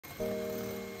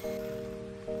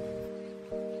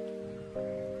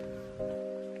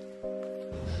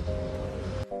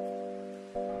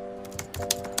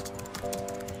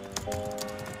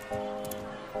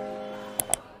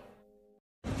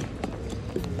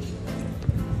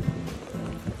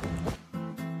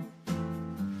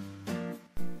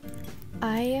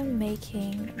I am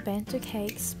making bento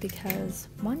cakes because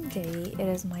Monday it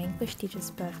is my English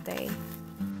teacher's birthday.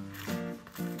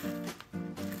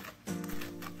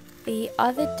 The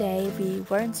other day we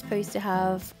weren't supposed to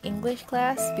have English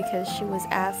class because she was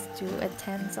asked to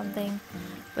attend something,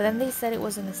 but then they said it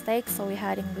was a mistake, so we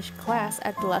had English class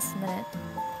at the last minute.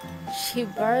 She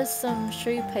borrowed some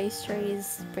choux pastries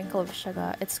sprinkled with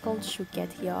sugar. It's called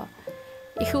chouquette here.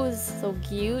 It was so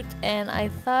cute, and I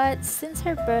thought since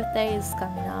her birthday is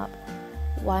coming up,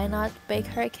 why not bake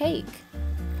her a cake?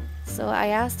 So I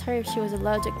asked her if she was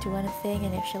allergic to anything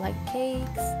and if she liked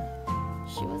cakes.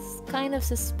 She was kind of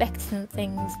suspecting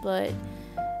things, but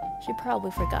she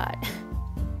probably forgot.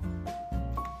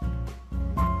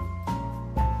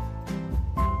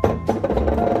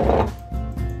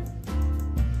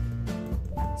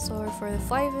 So for the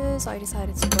flavors, I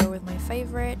decided to go with my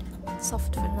favorite,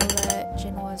 soft vanilla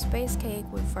genoise base cake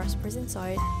with raspberries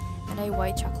inside, and a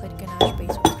white chocolate ganache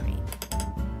base with cream.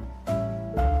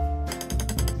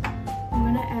 I'm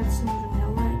gonna add some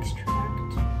vanilla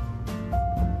extract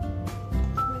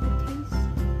for the taste.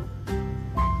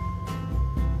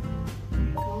 There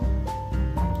you go.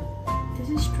 This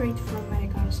is straight from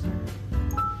Madagascar.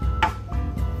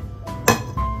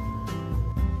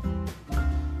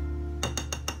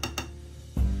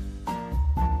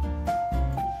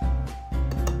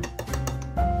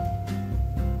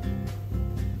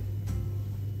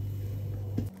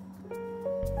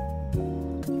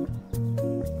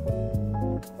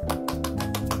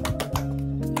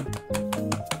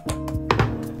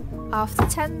 After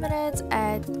 10 minutes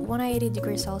at 180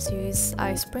 degrees Celsius,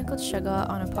 I sprinkled sugar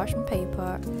on a parchment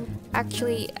paper.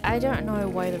 Actually, I don't know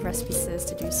why the recipe says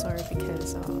to do so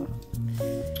because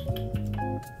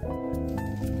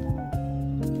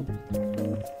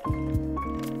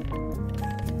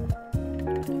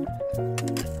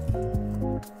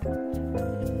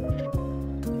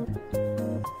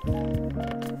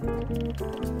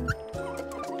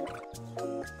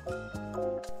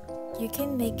you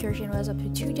can make your genoise up to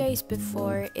 2 days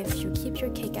before if you keep your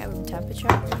cake at room temperature,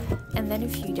 and then a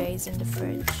few days in the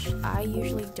fridge. I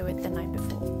usually do it the night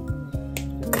before.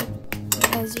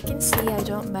 As you can see, I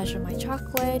don't measure my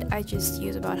chocolate, I just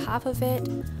use about half of it,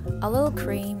 a little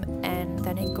cream, and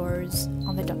then it goes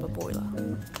on the double boiler.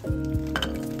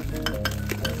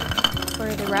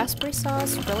 For the raspberry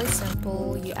sauce, really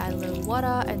simple. You add a little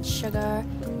water and sugar.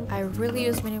 I really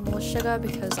use minimal sugar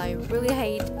because I really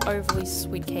hate overly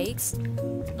sweet cakes.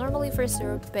 Normally for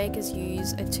syrup, bakers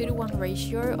use a 2:1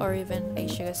 ratio or even a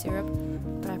sugar syrup,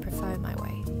 but I prefer my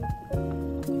way.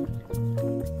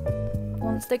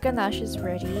 Once the ganache is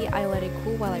ready, I let it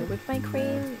cool while I whip my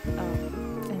cream,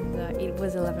 and it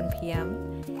was 11 p.m.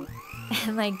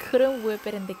 and I couldn't whip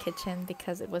it in the kitchen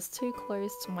because it was too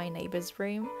close to my neighbor's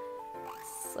room,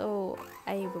 so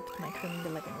I whipped my cream in the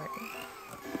living room.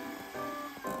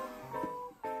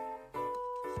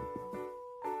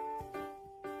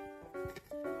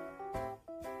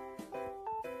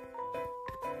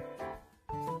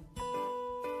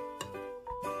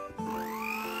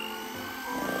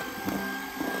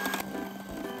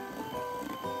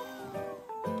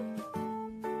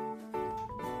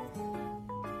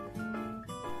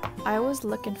 I was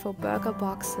looking for burger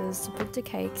boxes to put the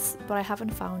cakes, but I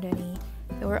haven't found any.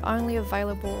 They were only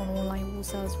available on online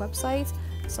wholesalers' websites,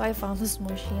 so I found the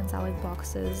smushy and salad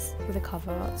boxes with a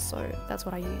cover, so that's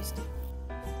what I used.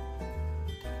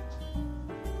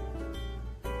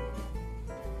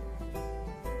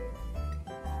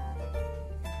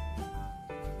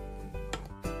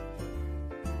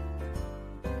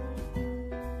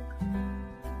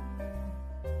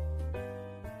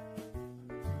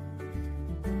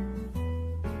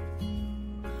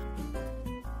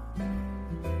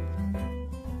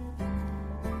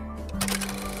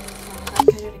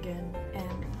 Cut it again,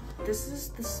 and this is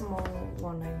the small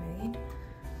one I made.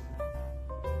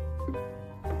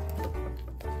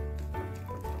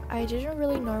 I didn't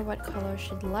really know what color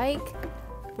she'd like,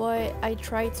 but I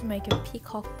tried to make a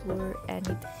peacock blue and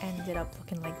it ended up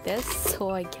looking like this, so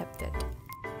I kept it.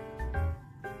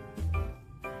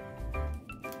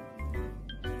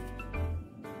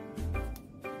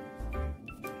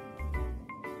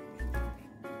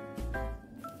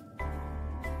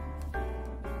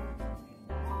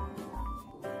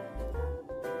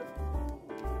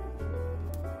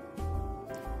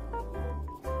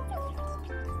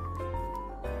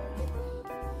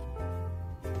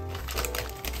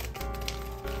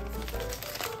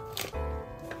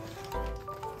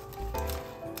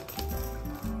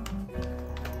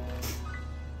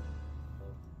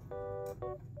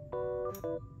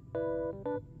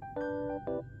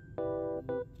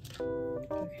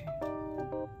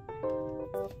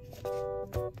 Okay.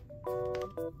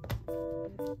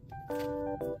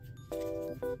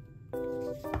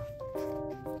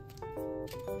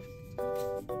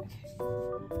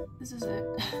 this is it.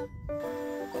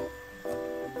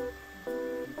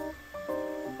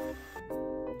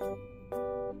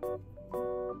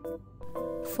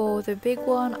 For the big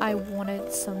one, I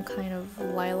wanted some kind of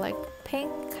lilac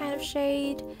pink kind of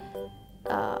shade.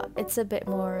 It's a bit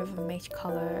more of a mage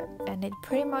color, and it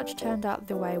pretty much turned out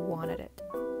the way I wanted it.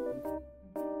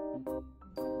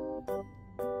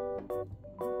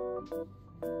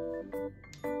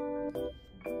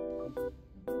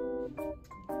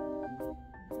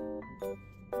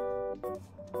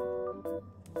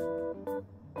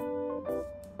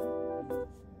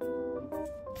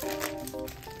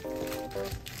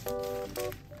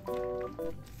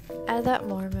 At that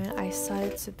moment, I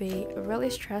started to be really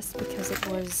stressed because it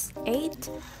was 8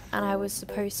 and I was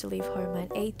supposed to leave home at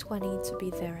 8:20 to be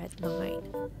there at 9.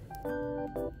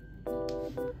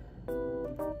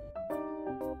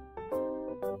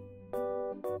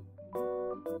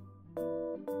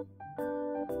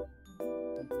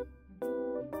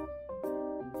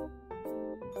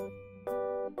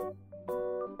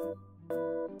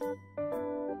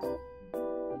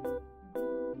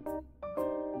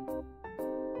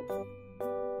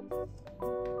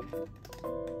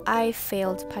 I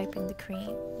failed piping the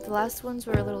cream. The last ones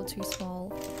were a little too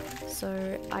small,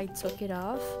 so I took it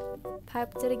off,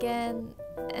 piped it again,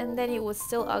 and then it was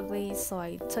still ugly, so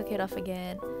I took it off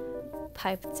again,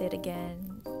 piped it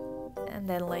again, and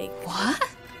then like... What?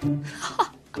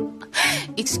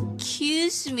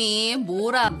 Excuse me,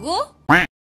 뭐라고?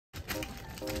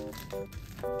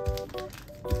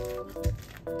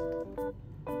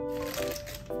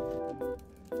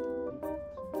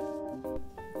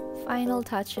 Final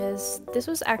touches. This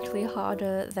was actually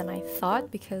harder than I thought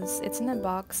because it's in a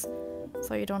box,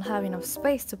 so you don't have enough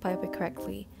space to pipe it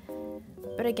correctly.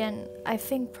 But again, I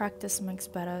think practice makes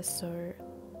better, so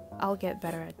I'll get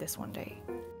better at this one day.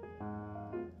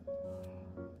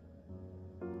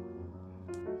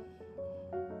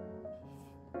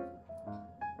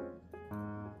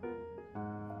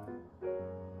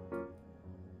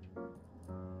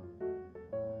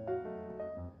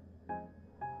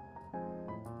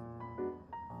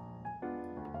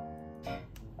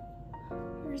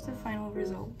 Here's the final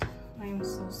result. I am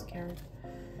so scared.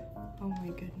 Oh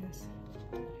my goodness.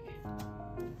 I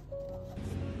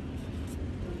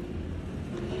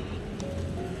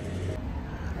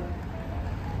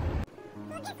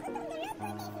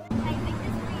picked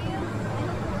this for you.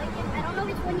 I don't know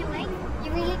which one you like.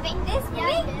 You really picked this? Yeah,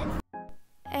 I did.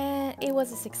 And it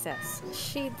was a success.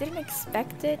 She didn't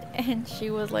expect it and she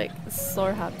was like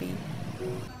so happy.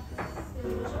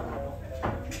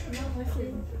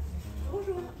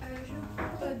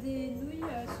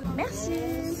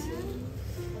 Merci.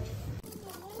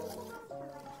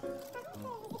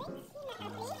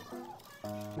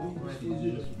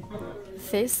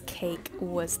 This cake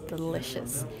was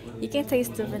delicious. You can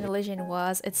taste the vanillin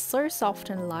was. It's so soft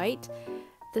and light.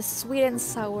 The sweet and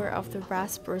sour of the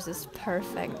raspberries is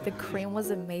perfect. The cream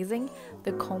was amazing.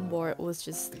 The combo was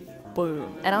just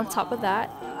boom. And on top of that,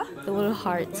 the little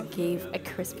hearts gave a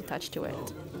crispy touch to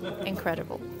it.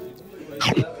 Incredible.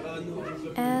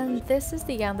 And this is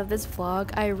the end of this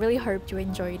vlog. I really hope you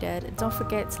enjoyed it. Don't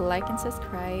forget to like and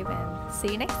subscribe, and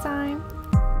see you next time.